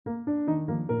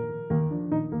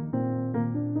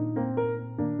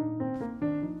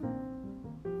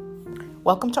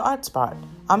Welcome to Art Spot.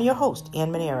 I'm your host,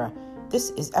 Ann Manera.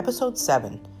 This is episode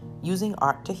 7, Using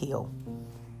Art to Heal.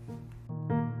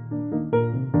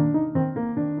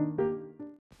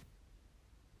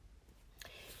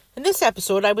 In this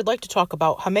episode, I would like to talk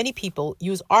about how many people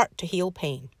use art to heal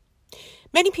pain.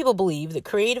 Many people believe that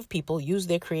creative people use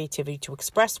their creativity to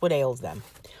express what ails them.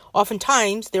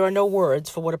 Oftentimes, there are no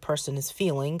words for what a person is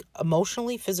feeling,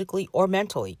 emotionally, physically, or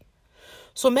mentally.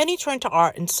 So many turn to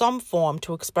art in some form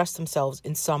to express themselves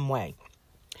in some way,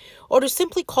 or to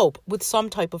simply cope with some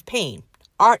type of pain.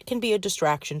 Art can be a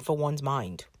distraction for one's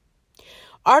mind.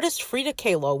 Artist Frida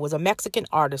Kahlo was a Mexican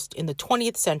artist in the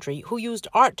 20th century who used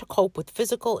art to cope with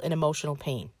physical and emotional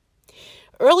pain.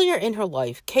 Earlier in her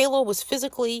life, Kahlo was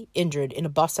physically injured in a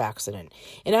bus accident,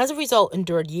 and as a result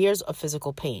endured years of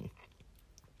physical pain.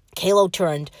 Kahlo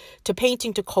turned to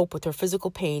painting to cope with her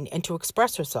physical pain and to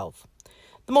express herself.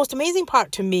 The most amazing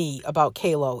part to me about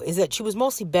Kahlo is that she was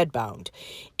mostly bedbound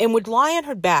and would lie on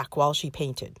her back while she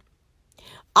painted.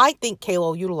 I think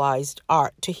Kahlo utilized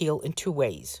art to heal in two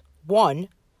ways. One,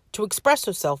 to express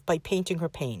herself by painting her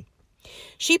pain.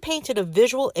 She painted a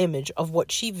visual image of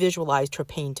what she visualized her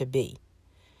pain to be.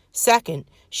 Second,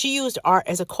 she used art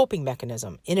as a coping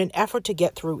mechanism in an effort to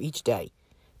get through each day.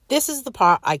 This is the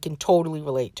part I can totally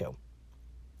relate to.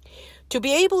 To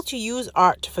be able to use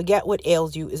art to forget what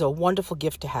ails you is a wonderful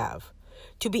gift to have.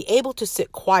 To be able to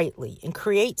sit quietly and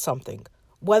create something,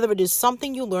 whether it is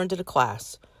something you learned at a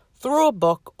class, through a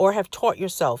book, or have taught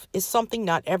yourself, is something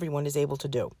not everyone is able to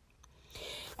do.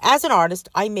 As an artist,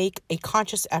 I make a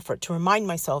conscious effort to remind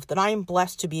myself that I am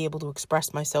blessed to be able to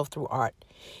express myself through art,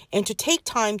 and to take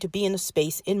time to be in a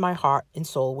space in my heart and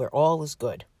soul where all is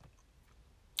good.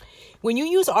 When you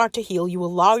use art to heal, you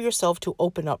allow yourself to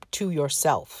open up to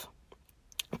yourself.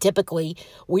 Typically,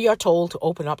 we are told to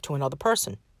open up to another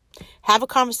person. Have a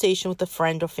conversation with a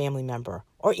friend or family member,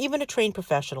 or even a trained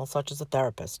professional such as a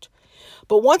therapist.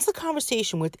 But once the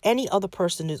conversation with any other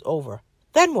person is over,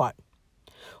 then what?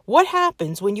 What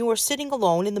happens when you are sitting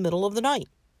alone in the middle of the night?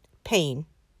 Pain,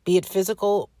 be it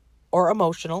physical or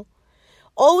emotional,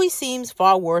 always seems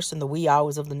far worse in the wee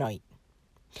hours of the night.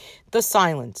 The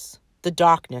silence, the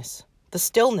darkness, the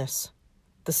stillness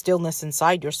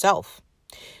inside yourself.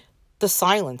 The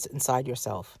silence inside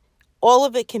yourself. All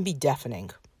of it can be deafening.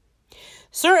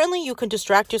 Certainly, you can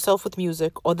distract yourself with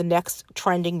music or the next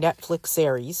trending Netflix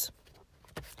series.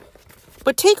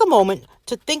 But take a moment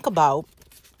to think about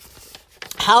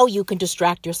how you can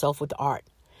distract yourself with art.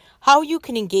 How you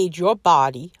can engage your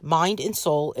body, mind, and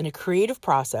soul in a creative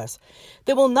process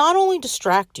that will not only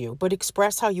distract you, but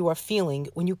express how you are feeling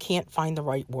when you can't find the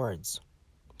right words.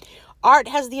 Art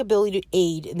has the ability to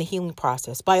aid in the healing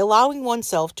process by allowing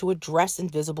oneself to address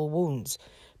invisible wounds,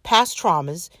 past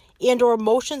traumas, and/or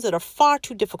emotions that are far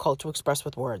too difficult to express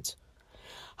with words.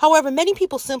 However, many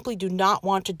people simply do not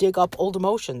want to dig up old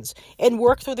emotions and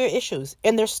work through their issues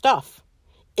and their stuff.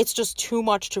 It's just too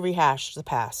much to rehash the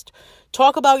past.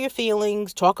 Talk about your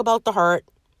feelings, talk about the hurt.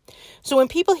 So when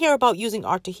people hear about using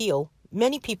art to heal,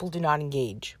 many people do not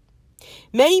engage.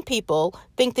 Many people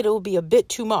think that it will be a bit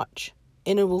too much,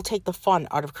 and it will take the fun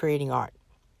out of creating art.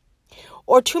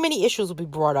 Or too many issues will be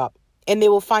brought up, and they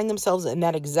will find themselves in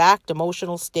that exact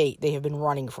emotional state they have been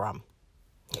running from.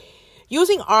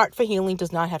 Using art for healing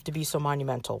does not have to be so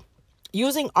monumental.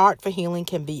 Using art for healing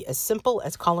can be as simple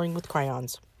as coloring with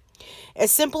crayons,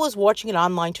 as simple as watching an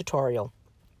online tutorial,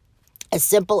 as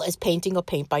simple as painting a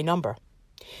paint by number.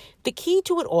 The key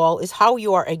to it all is how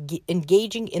you are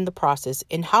engaging in the process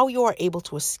and how you are able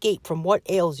to escape from what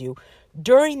ails you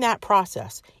during that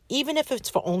process, even if it's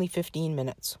for only 15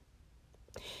 minutes.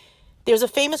 There's a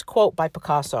famous quote by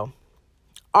Picasso: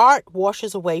 "Art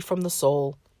washes away from the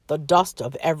soul the dust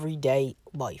of everyday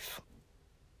life."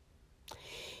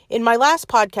 In my last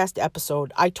podcast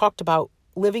episode, I talked about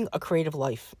living a creative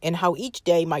life and how each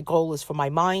day my goal is for my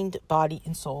mind, body,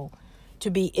 and soul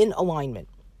to be in alignment,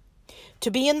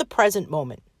 to be in the present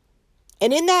moment.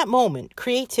 And in that moment,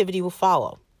 creativity will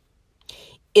follow.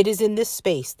 It is in this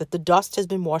space that the dust has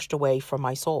been washed away from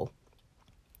my soul.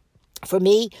 For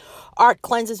me, art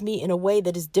cleanses me in a way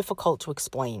that is difficult to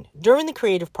explain. During the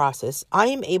creative process, I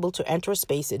am able to enter a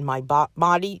space in my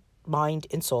body, mind,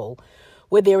 and soul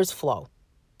where there is flow.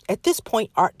 At this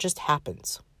point, art just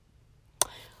happens.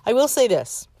 I will say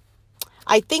this.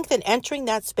 I think that entering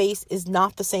that space is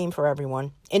not the same for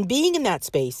everyone, and being in that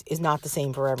space is not the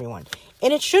same for everyone,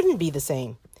 and it shouldn't be the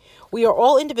same. We are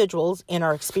all individuals, and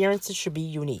our experiences should be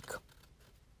unique.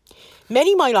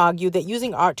 Many might argue that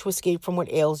using art to escape from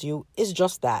what ails you is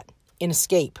just that, an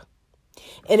escape,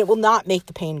 and it will not make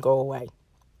the pain go away.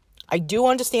 I do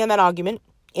understand that argument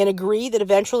and agree that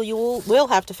eventually you will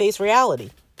have to face reality.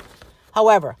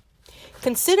 However,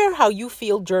 consider how you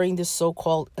feel during this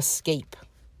so-called escape.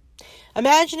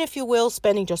 Imagine, if you will,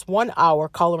 spending just 1 hour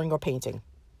coloring or painting.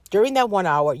 During that 1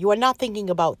 hour, you are not thinking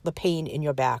about the pain in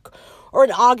your back or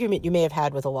an argument you may have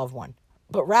had with a loved one,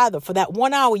 but rather for that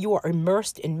 1 hour you are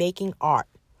immersed in making art,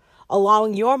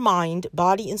 allowing your mind,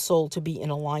 body, and soul to be in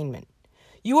alignment.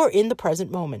 You are in the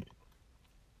present moment.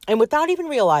 And without even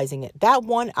realizing it, that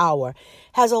 1 hour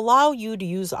has allowed you to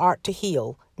use art to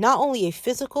heal not only a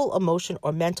physical, emotional,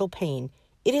 or mental pain,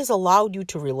 it has allowed you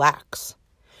to relax,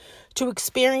 to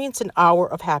experience an hour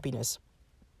of happiness.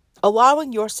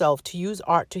 Allowing yourself to use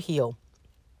art to heal,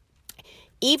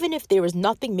 even if there is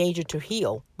nothing major to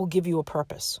heal, will give you a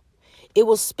purpose. It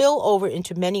will spill over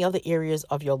into many other areas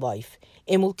of your life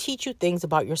and will teach you things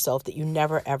about yourself that you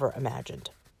never ever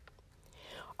imagined.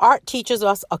 Art teaches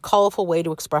us a colorful way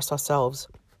to express ourselves,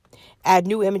 add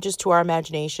new images to our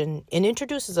imagination, and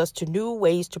introduces us to new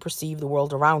ways to perceive the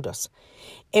world around us.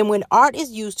 And when art is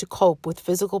used to cope with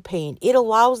physical pain, it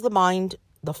allows the mind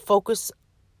the focus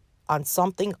on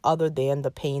something other than the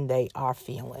pain they are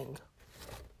feeling.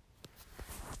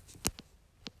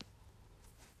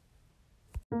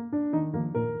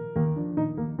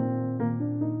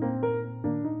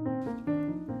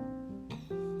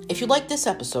 If you like this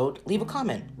episode, leave a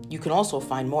comment. You can also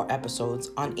find more episodes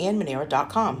on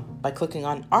AnnManera.com by clicking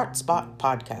on Art Spot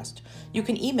Podcast. You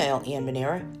can email Ann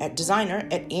Manera at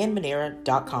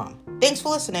designer@annmanera.com. Thanks for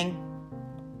listening.